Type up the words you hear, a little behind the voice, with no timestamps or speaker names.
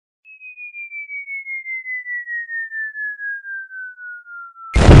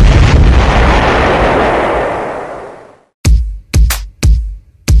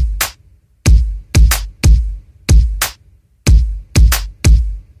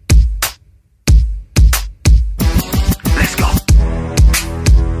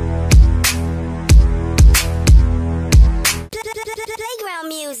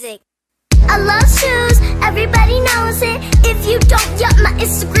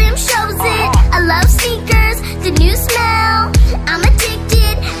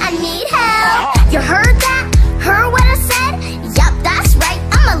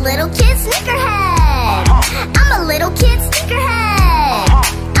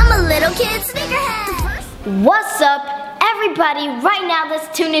What's up, everybody? Right now that's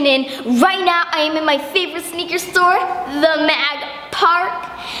tuning in. Right now I am in my favorite sneaker store, the Mag Park.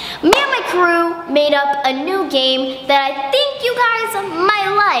 Me and my crew made up a new game that I think you guys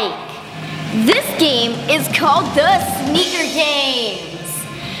might like. This game is called the Sneaker Games.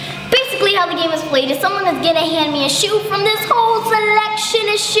 Basically how the game is played is someone is gonna hand me a shoe from this whole selection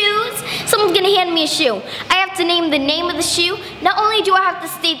of shoes. Someone's gonna hand me a shoe. I have to name the name of the shoe. Not only do I have to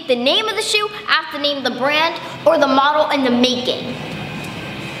state the name of the shoe, I have to name the brand or the model and the making.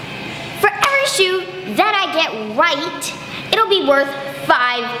 For every shoe that I get right, it'll be worth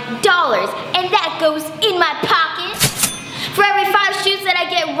 $5, and that goes in my pocket. For every 5 shoes that I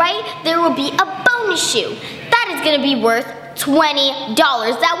get right, there will be a bonus shoe. That is gonna be worth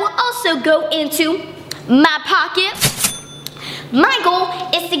 $20. That will also go into my pocket. My goal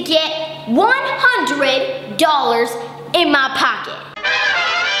is to get $100 in my pocket.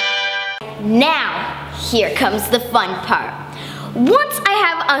 Now, here comes the fun part. Once I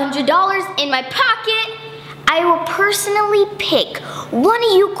have $100 in my pocket, I will personally pick one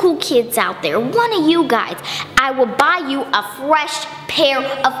of you cool kids out there, one of you guys. I will buy you a fresh pair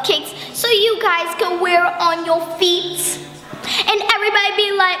of kicks so you guys can wear on your feet. And everybody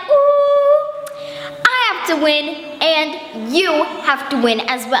be like, ooh, I have to win and you have to win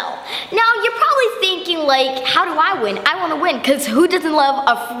as well. Now you're probably thinking like, how do I win? I want to win because who doesn't love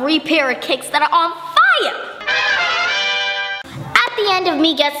a free pair of kicks that are on fire? At the end of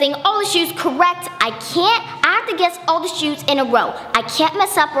me guessing all the shoes correct, I have to guess all the shoes in a row. I can't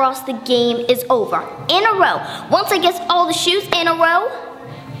mess up or else the game is over. In a row. Once I guess all the shoes in a row,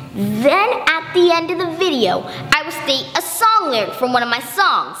 then at the end of the video, I will state a song lyric from one of my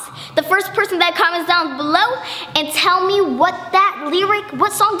songs. The first person that comments down below and tell me what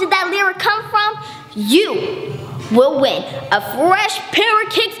song did that lyric come from, you will win a fresh pair of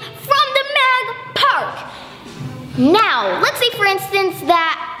kicks from the Mag Park. Now, let's say for instance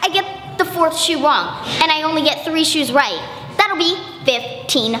that I get the 4th shoe wrong and I only get 3 shoes right. That'll be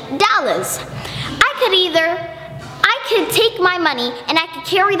 $15. I could take my money and I could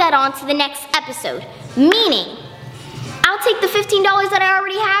carry that on to the next episode. Meaning, I'll take the $15 that I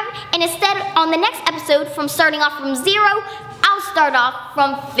already have and instead on the next episode from starting off from 0, I'll start off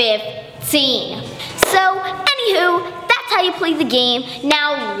from 15. So, anywho, that's how you play the game.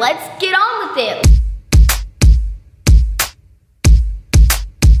 Now, let's get on with it.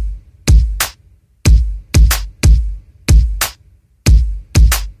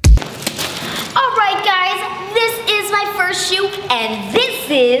 Shoe, and this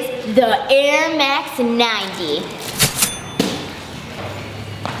is the Air Max 90.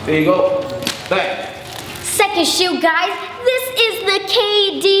 There you go. Back. Second shoe, guys. This is the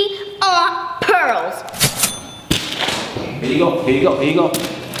KIDZ on pearls. Here you go. Here you go. Here you go.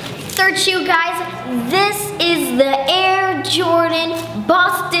 Third shoe, guys. This is the Air Jordan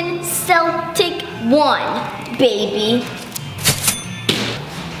Boston Celtic 1, baby.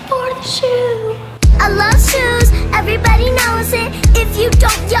 Fourth shoe. I love shoes, everybody knows it. If you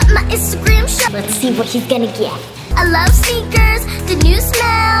don't, yup, my Instagram show. Let's see what he's gonna get. I love sneakers, the new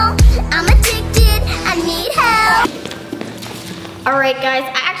smell. I'm addicted, I need help. Alright guys,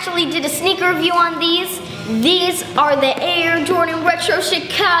 I actually did a sneaker review on these. These are the Air Jordan Retro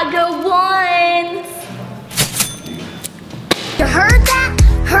Chicago ones. You heard that?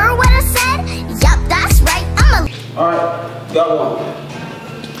 Heard what I said? Yup, that's right, Alright, got one.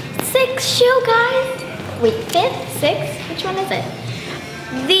 6th shoe, guys. Wait, 5th? 6th? Which one is it?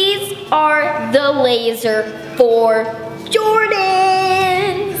 These are the Laser 4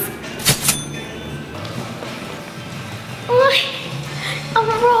 Jordans. On a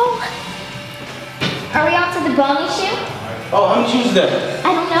roll. Are we on to the bonus shoe? Oh, how many shoes is that? I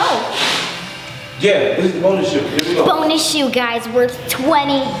don't know. Yeah, this is the bonus shoe. Here we go. Bonus shoe, guys, worth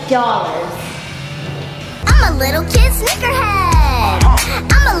 $20. I'm a little kid sneakerhead.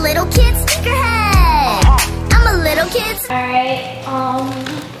 I'm a little kid sneakerhead. I'm a little kid. Alright,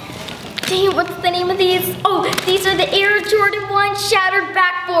 dang, what's the name of these? Oh, these are the Air Jordan 1 shattered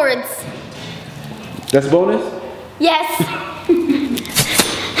backboards. That's bonus? Yes.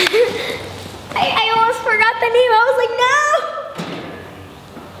 I almost forgot the name. I was like, no.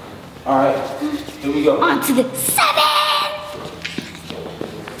 Alright, here we go. On to the 7th.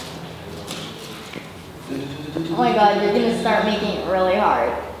 Oh my god, you're gonna start making it really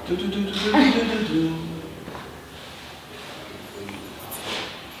hard.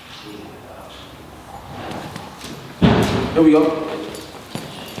 Here we go.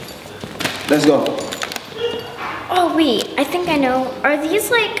 Let's go. Oh wait, I think I know. Are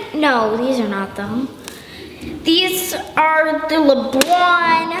these like, no, these are not them. These are the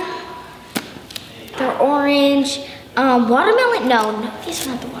LeBron They're orange. Watermelon? No, these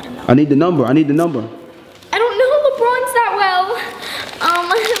are not the watermelon. I need the number. I need the number. I don't know LeBron's that well.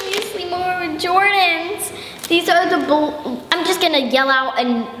 Obviously more Jordans. These are the I'm just gonna yell out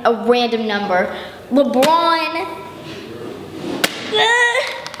a random number. LeBron.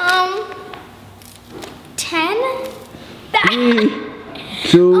 10? 3,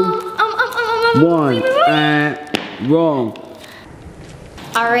 2, 1. Wrong.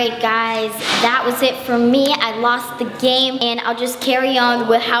 Alright guys, that was it for me. I lost the game and I'll just carry on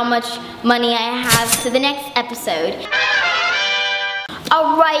with how much money I have to the next episode.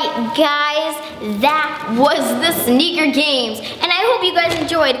 Alright guys, that was the sneaker games. And I hope you guys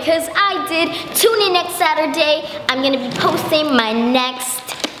enjoyed because I did. Tune in next Saturday. I'm going to be posting my next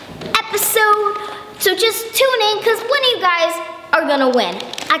episode. So just tune in because one of you guys are going to win.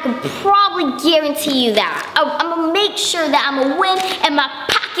 I can probably guarantee you that. I'm going to make sure that I'm going to win and my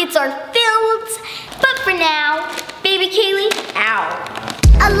pockets are filled. But for now, baby Kaely, ow.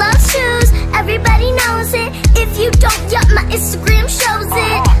 I love shoes, everybody knows it. If you don't, yup, my Instagram shows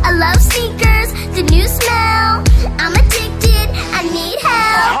it. I love sneakers, the new smell. I'm addicted, I need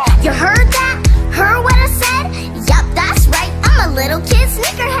help. You heard that? Heard what I said? Yup, that's right, I'm a little kid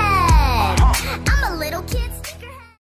sneakerhead.